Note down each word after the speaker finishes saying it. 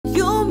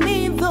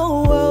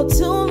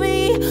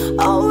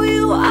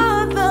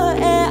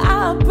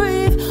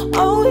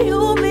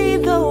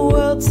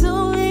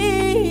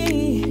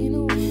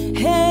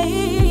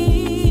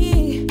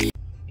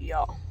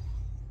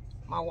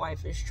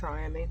wife is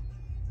trying me.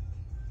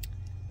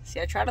 See,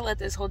 I try to let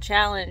this whole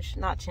challenge,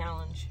 not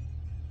challenge,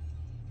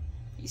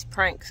 these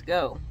pranks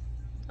go.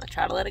 I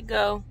try to let it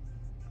go,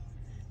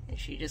 and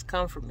she just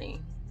come for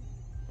me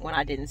when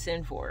I didn't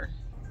send for her.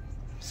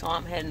 So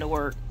I'm heading to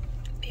work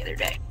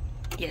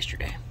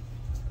yesterday.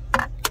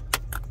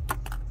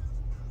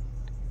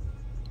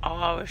 All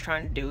I was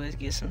trying to do is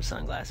get some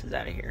sunglasses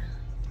out of here.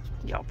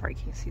 Y'all probably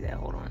can't see that,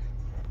 hold on.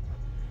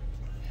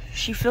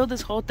 She filled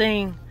this whole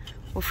thing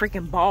with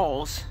freaking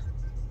balls.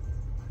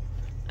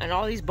 And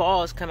all these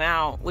balls come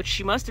out, which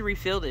she must have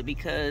refilled it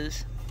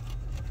because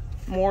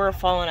more are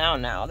falling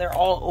out now. They're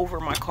all over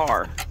my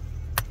car.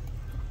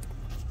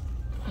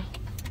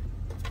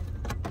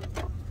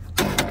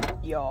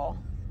 Y'all.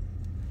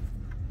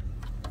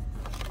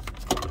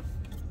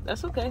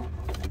 That's okay.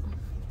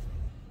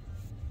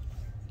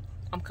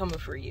 I'm coming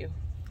for you.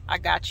 I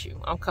got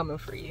you. I'm coming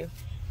for you.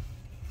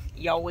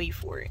 Y'all wait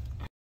for it.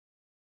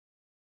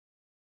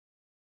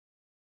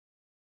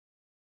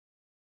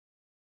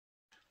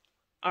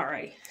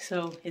 Alright,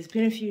 so it's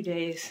been a few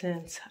days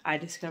since I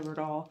discovered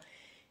all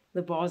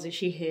the balls that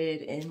she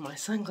hid in my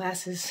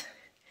sunglasses.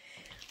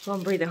 So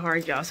I'm breathing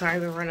hard, y'all. Sorry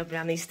I've been running up and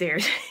down these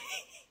stairs.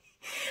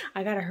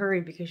 I gotta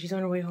hurry because she's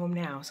on her way home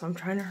now. So I'm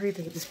trying to hurry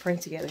to get this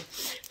prank together.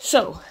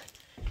 So,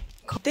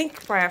 I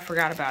think probably I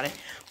forgot about it,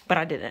 but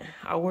I didn't.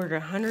 I ordered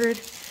 100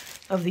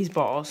 of these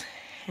balls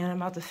and I'm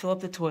about to fill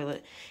up the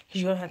toilet.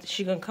 She's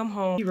gonna come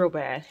home real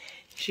bad.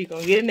 She's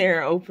gonna get in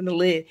there and open the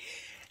lid.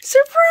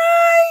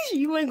 Surprise!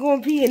 You ain't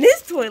gonna pee in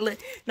this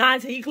toilet. Not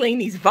until you clean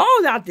these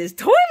balls out this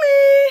toilet.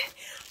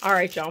 All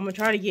right, y'all. I'm gonna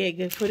try to get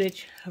good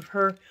footage of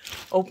her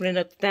opening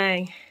up the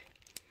thing.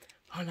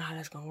 I don't know how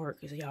that's gonna work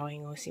because y'all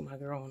ain't gonna see my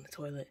girl on the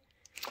toilet.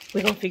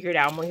 We're gonna figure it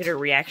out. I'm gonna get her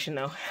reaction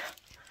though. I'm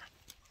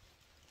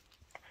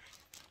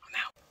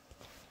out.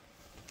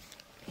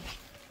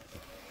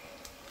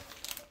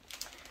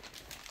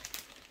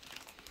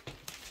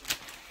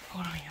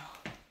 Hold on, y'all.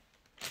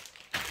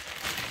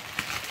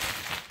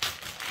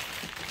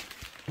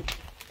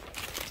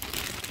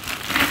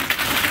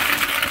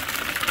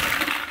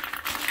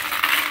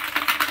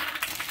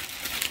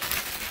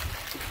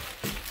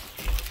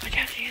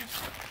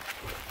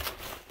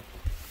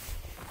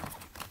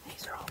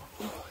 These are all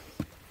the ones.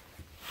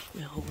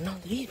 We're holding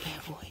on to these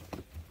bad boys.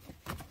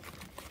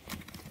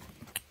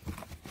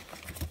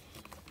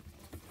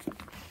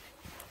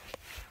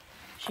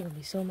 She gonna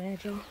be so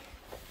mad, y'all.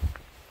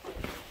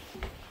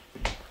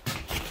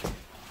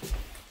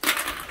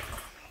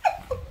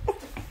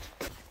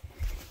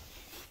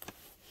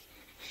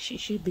 She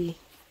should be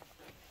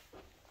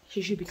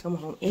coming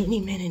home any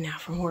minute now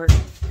from work.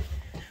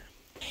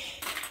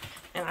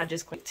 And I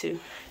just quit too.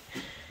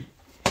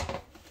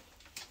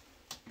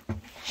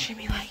 She'd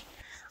be like,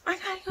 I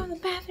gotta go to the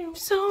bathroom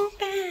so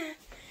bad.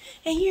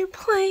 And you're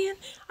playing.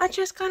 I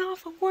just got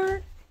off of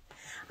work.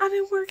 I've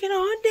been working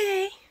all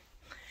day.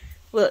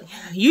 Look,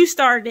 you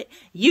started it.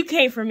 You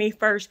came for me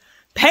first.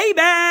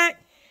 Payback.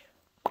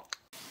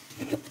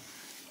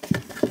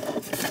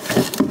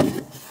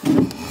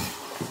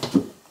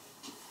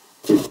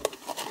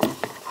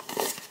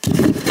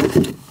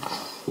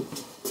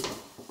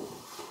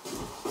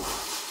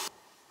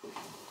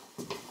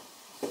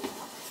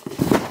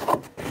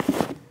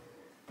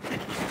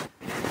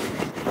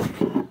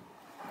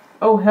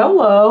 Oh,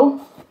 hello.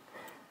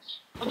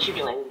 What you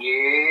doing?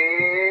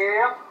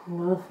 Yeah.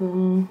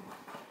 Nothing.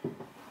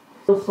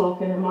 Still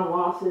sulking in my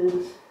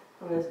losses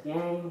from this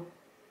game.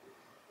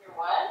 Your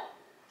what?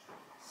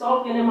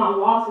 Sulking in my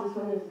losses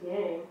from this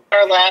game.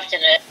 Her left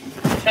and the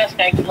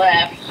suspect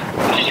left,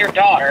 which is your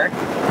daughter,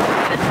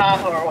 the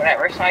Tahoe or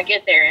whatever. So I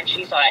get there and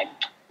she's like,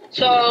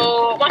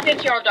 so my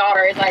 15-year-old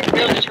daughter is like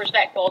real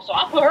disrespectful. So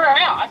I put her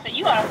out. I said,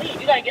 you gotta leave.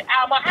 You gotta get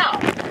out of my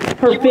house.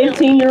 Her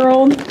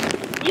 15-year-old?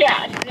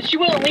 Yeah, she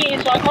wouldn't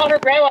leave, so I called her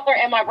grandmother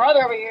and my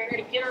brother over here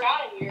to get her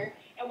out of here.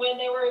 And when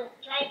they were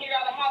trying to get her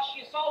out of the house,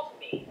 she assaulted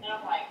me. And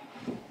I'm like,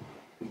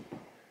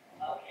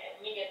 okay,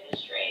 let me get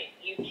this straight.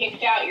 You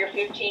kicked out your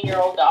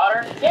 15-year-old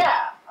daughter?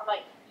 Yeah. I'm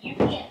like, you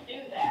can't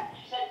do that.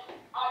 She said,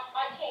 I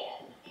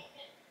can.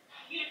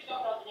 You just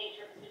don't know the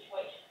nature of the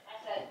situation. I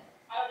said,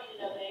 I don't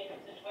need to know the nature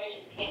of the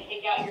situation. You can't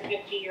kick out your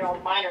 15-year-old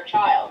minor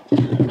child.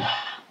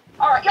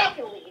 All right, y'all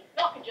can leave.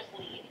 Y'all can just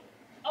leave.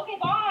 Okay,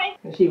 bye.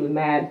 And she was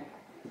mad.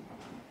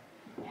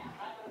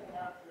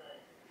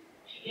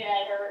 Yeah,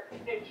 her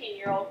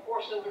 15-year-old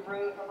forcibly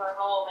removed from her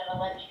home and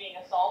alleged being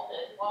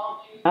assaulted.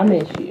 Well, I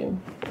miss you.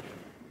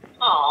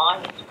 Aw, I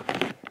miss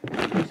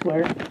you. You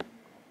swear?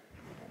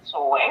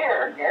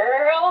 Swear,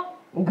 girl.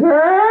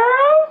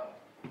 Girl?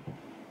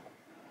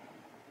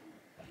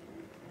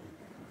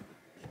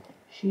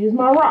 She is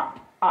my rock.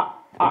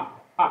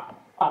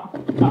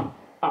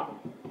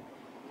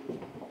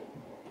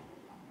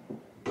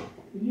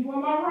 You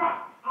are my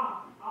rock.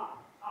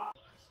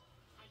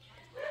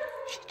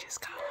 She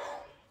just got home.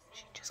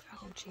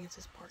 She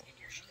answers parking.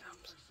 Here she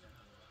comes.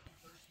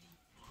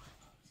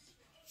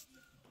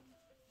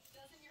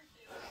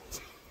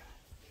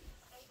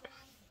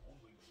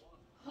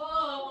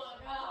 Oh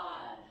my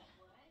God.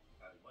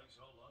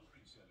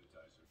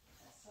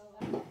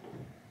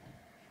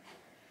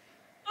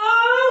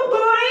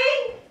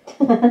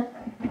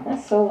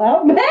 That's so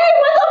loud. Babe,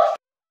 what the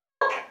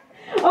fuck?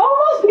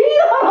 Almost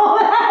peed on all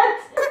that.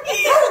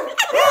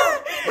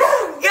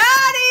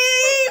 Got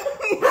him!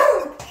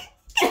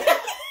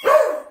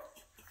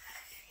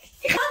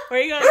 Where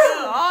are you gonna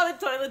go? All the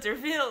toilets are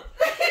filled.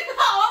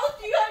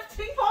 You have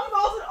ping pong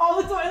balls in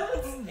all the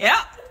toilets? Yep.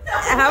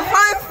 Have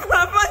fun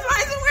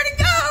finding somewhere to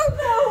go.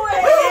 No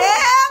way.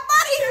 Yeah,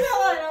 buddy.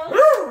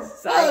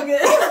 So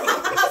good.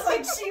 I was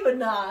like, she would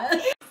not.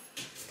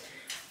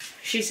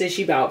 She said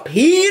she about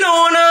peed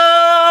on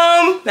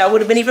them. That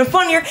would have been even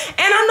funnier. And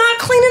I'm not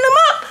cleaning them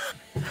up.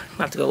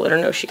 I have to go let her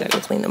know she gotta go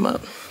clean them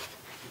up.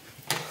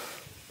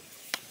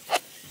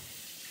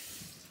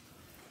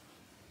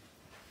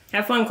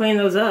 Have fun cleaning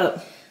those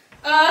up.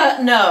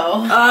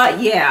 No.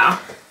 Yeah.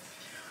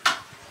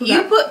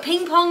 You put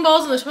ping pong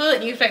balls in the toilet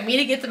and you expect me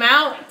to get them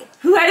out?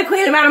 Who had to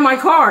clean them out of my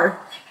car?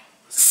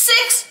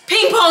 6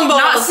 ping pong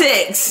balls. Not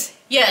 6.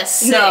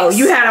 Yes, 6. No,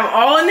 you had them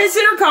all in the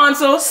center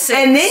console, 6.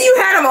 And then you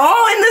had them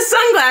all in the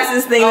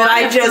sunglasses thing that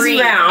I just 3.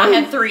 found. I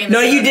had 3 in the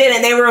No, you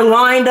didn't. They were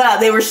lined up.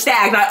 They were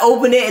stacked. I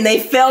opened it and they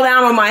fell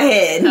down on my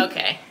head.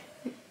 Okay.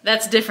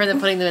 That's different than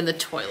putting them in the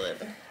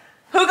toilet.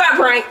 Who got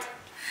pranked?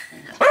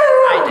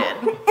 I did.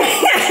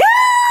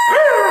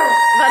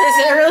 But is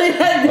it really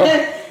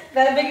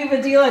that big of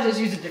a deal? I just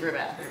used a different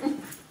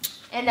bathroom.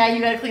 And now you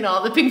gotta clean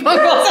all the ping pong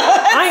balls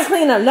out. I ain't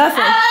cleaning up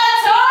nothing.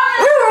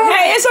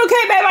 Hey, it's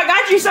okay, babe. I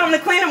got you something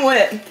to clean them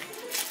with.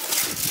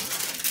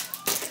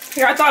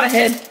 Here, I thought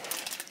ahead.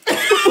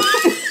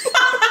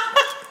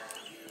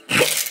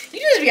 You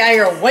just be out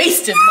here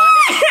wasting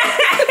money.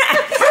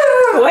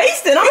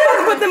 Wasting? I'm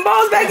gonna put them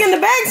balls back in the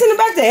bag, send them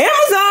back to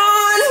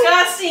Amazon.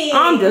 Disgusting.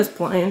 I'm just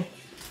playing.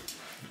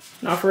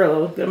 Not for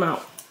real, get them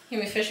out. Can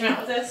we fish them out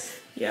with this?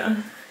 Yeah.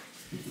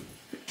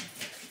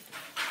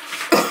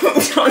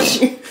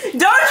 Don't you?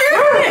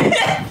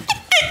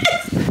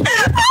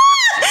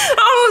 I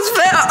almost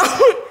fell.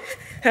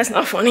 That's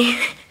not funny.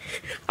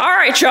 All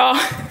right, y'all.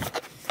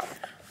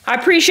 I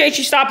appreciate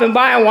you stopping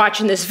by and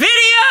watching this video.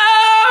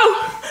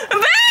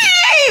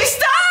 Babe,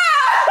 stop!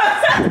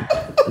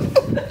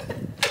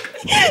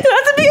 You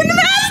have to be in the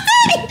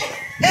basket.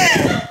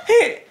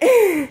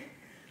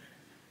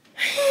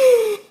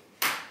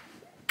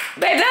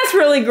 Babe, that's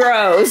really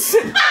gross.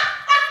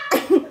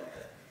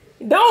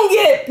 Don't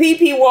get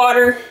pee-pee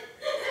water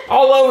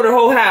all over the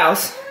whole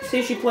house.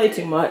 See, she played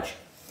too much.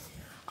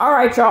 All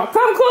right, y'all.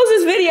 Come close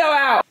this video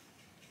out.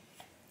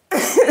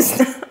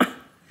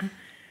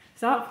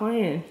 Stop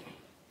playing.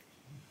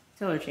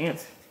 Tell her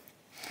chance.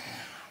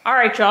 All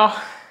right, y'all.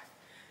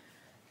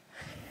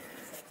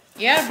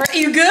 Yeah, Brett,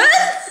 you good?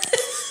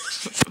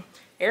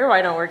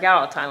 Everybody don't work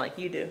out all the time like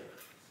you do.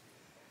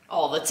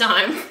 All the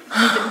time.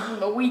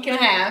 A week and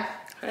a half.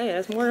 Hey,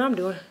 that's more than I'm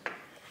doing.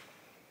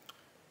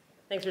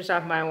 Thanks for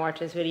stopping by and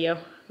watching this video.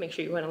 Make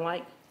sure you hit a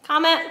like,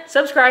 comment,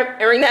 subscribe,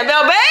 and ring that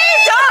bell. Babe,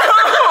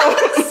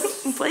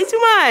 don't play too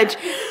much.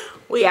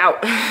 We out.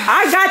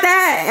 I got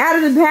that out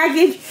of the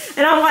package,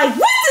 and I'm like,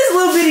 what's this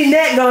little bitty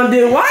net gonna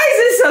do? Why is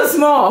this so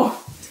small?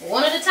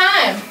 One at a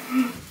time.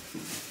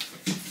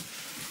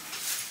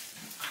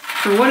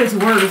 For what it's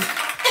worth.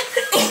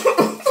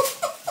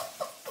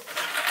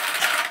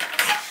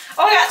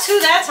 Oh, I got 2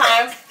 that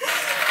time.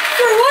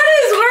 For what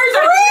it's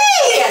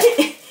worth,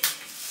 3!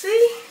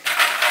 See?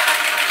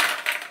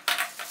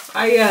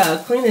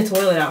 I cleaned the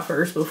toilet out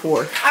first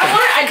before.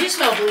 I do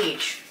smell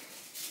bleach.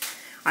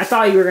 I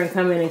thought you were gonna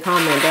come in and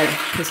comment that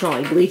it smelled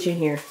like bleach in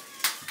here.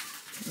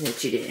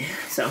 That you did.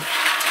 So,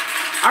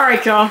 all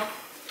right, y'all.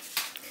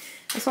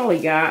 That's all we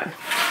got. I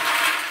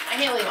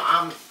can't believe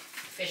I'm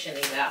fishing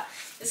these out.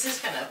 This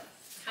is kind of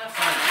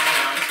fun, to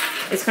be honest with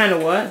you. It's kind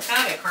of what? It's kind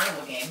of like a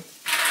carnival game.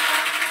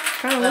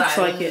 Kind of looks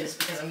like it.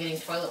 Because I'm getting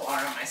toilet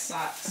water on my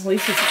socks. At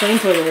least it's clean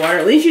toilet water.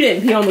 At least you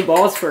didn't pee on the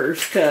balls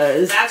first,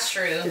 because that's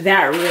true.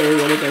 That really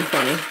would have been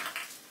funny.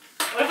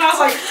 What if I was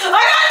like,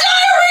 I got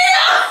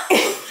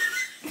diarrhea!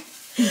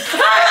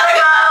 I gotta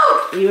go!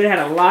 You would have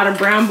had a lot of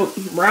brown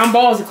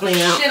balls to clean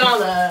out. Shit on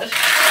the...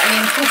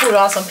 poo-pooed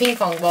on some ping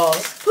pong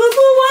balls. Poo-poo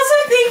wants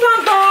some ping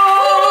pong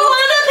balls! Poo-poo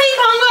on the ping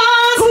pong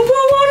balls!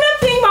 Poo-poo want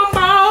the ping pong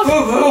balls!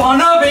 Poo-poo on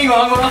the ping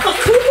pong balls!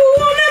 Poo-poo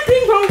want the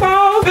ping pong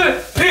balls!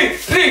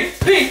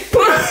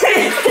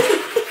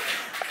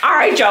 All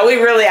right, y'all, we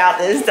really out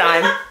this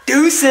time.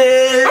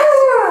 Deuces!